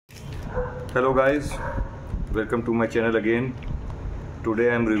Hello guys, welcome to my channel again.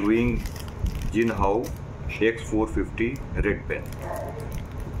 Today I am reviewing Jinhao X450 red pen.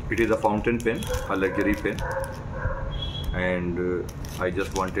 It is a fountain pen, a luxury pen, and I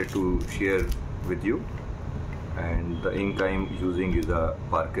just wanted to share with you. And the ink I am using is a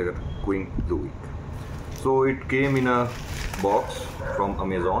Parker Ink Blue ink. So it came in a box from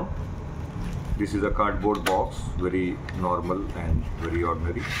Amazon. This is a cardboard box, very normal and very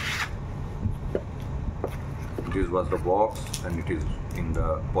ordinary. This was the box and it is in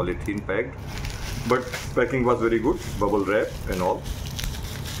the polythene packed, but packing was very good, bubble wrap and all.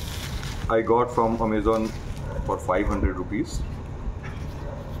 I got from Amazon for 500 rupees.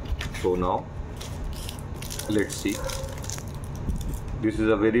 So now let's see. This is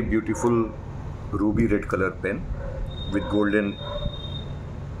a very beautiful ruby red color pen with golden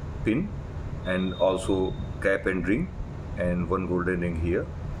pin and also cap and ring and one golden ring here,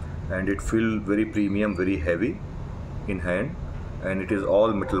 and it feels very premium, very heavy in hand, and it is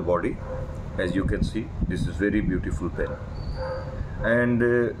all metal body. As you can see, this is very beautiful pen, and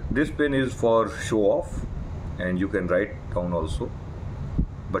this pen is for show off, and you can write down also,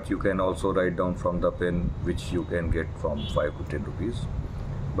 but you can also write down from the pen which you can get from 5 to 10 rupees.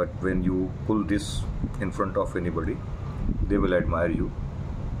 But when you pull this in front of anybody, they will admire you.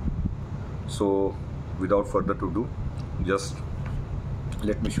 So without further to do, just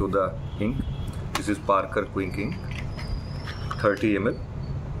let me show the ink. This is Parker Ink ink, 30 ml.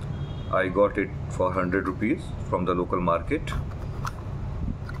 I got it for 100 rupees from the local market.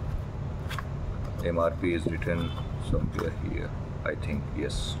 MRP is written somewhere here, I think.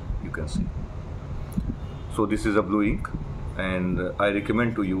 Yes, you can see. So this is a blue ink, and I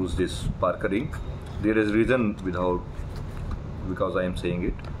recommend to use this Parker ink. There is reason because I am saying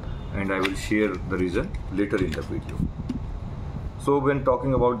it, and I will share the reason later in the video. So when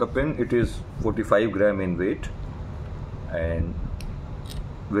talking about the pen, it is 45 gram in weight and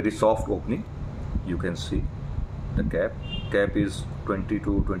very soft opening. You can see the cap is 20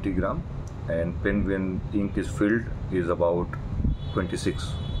 to 20 gram, and pen when ink is filled is about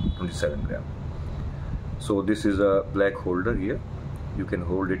 26-27 gram. So this is a black holder here. You can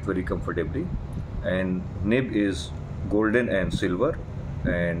hold it very comfortably, and nib is golden and silver,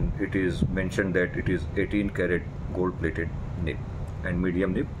 and it is mentioned that it is 18 karat gold plated nib and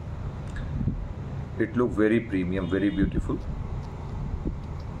medium nib. It looks very premium, very beautiful,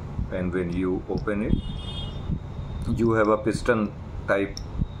 and when you open it, you have a piston type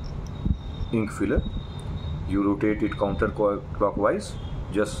ink filler. You rotate it counterclockwise.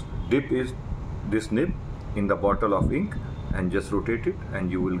 Just dip this nib in the bottle of ink and just rotate it,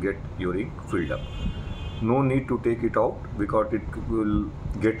 and you will get your ink filled up. No need to take it out because it will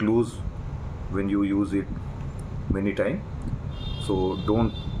get loose when you use it many times. So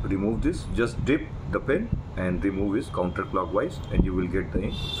don't remove this, just dip the pen and remove it counterclockwise, and you will get the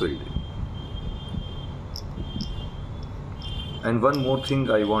ink filled in. And one more thing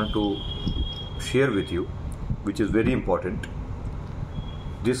I want to share with you, which is very important.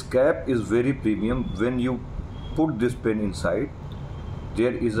 This cap is very premium. When you put this pen inside,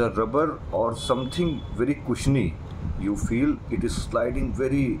 there is a rubber or something very cushiony. You feel it is sliding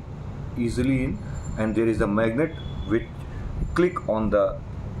very easily in, and there is a magnet which click on the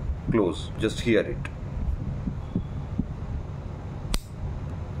close. Just hear it.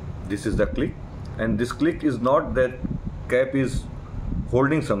 This is the click, and this click is not that cap is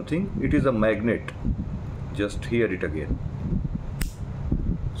holding something, it is a magnet. Just hear it again.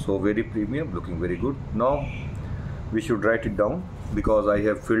 So very premium, looking very good. Now we should write it down because I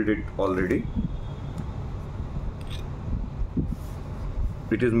have filled it already.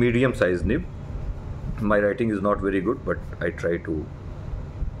 It is medium size nib. My writing is not very good, but I try to.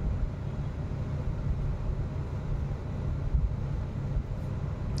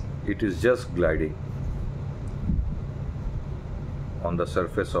 It is just gliding on the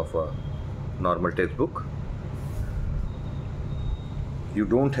surface of a normal textbook. You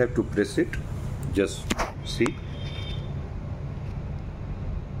don't have to press it, just see.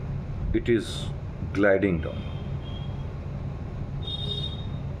 It is gliding down,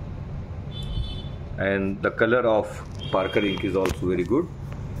 and the color of Parker ink is also very good,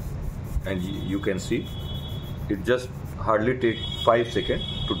 and you can see it just hardly take 5 seconds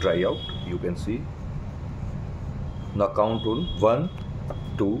to dry out. You can see. Now count on 1,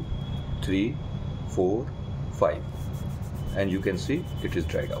 2, 3, 4, 5, and you can see it is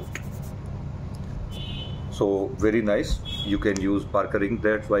dried out. So very nice. You can use Parker ink.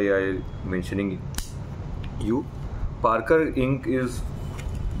 That's why I mentioning you. Parker ink is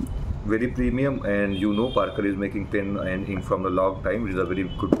very premium, and you know Parker is making pen and ink from a long time. It is a very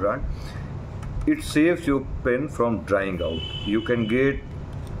good brand. it saves your pen from drying out. You can get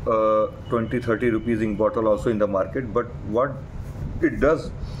 20-30 rupees ink bottle also in the market, but what it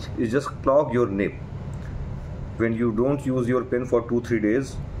does is just clog your nib. When you don't use your pen for 2-3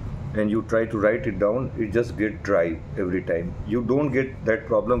 days and you try to write it down, it just get dry every time. You don't get that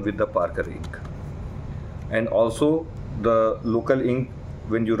problem with the Parker ink. And also the local ink,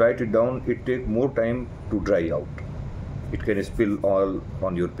 when you write it down, it takes more time to dry out. It can spill all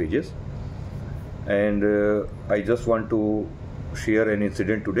on your pages. And I just want to share an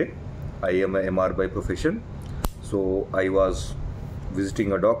incident today. I am a MR by profession. So I was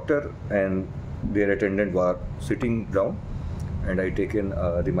visiting a doctor and their attendant was sitting down, and I taken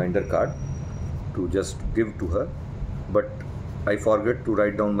a reminder card to just give to her, but I forget to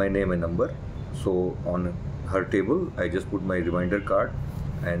write down my name and number. So on her table I just put my reminder card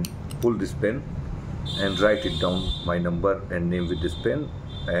and pull this pen and write it down, my number and name with this pen,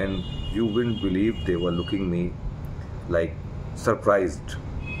 and you wouldn't believe they were looking me like surprised.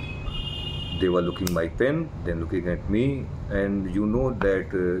 They were looking my pen, then looking at me, and you know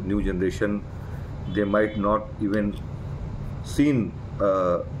that new generation, they might not even seen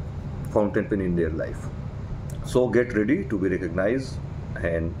a fountain pen in their life. So get ready to be recognized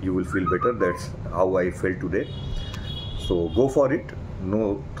and you will feel better. That's how I felt today. So go for it,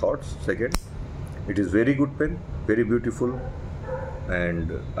 no thoughts. Second, it is very good pen, very beautiful,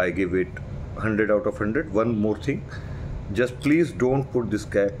 and I give it 100 out of 100. One more thing, just please don't put this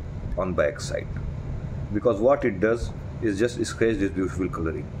cap on back side, because what it does is just scratch this beautiful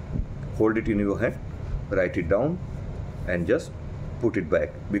coloring. Hold it in your hand, write it down and just put it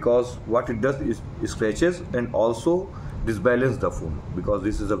back, because what it does is scratches and also disbalance the phone, because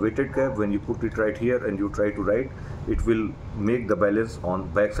this is a weighted cap. When you put it right here and you try to write, it will make the balance on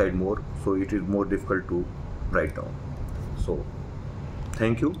back side more, so it is more difficult to write down. So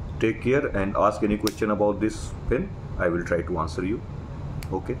thank you, take care, and ask any question about this pen. I will try to answer you.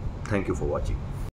 Okay, thank you for watching.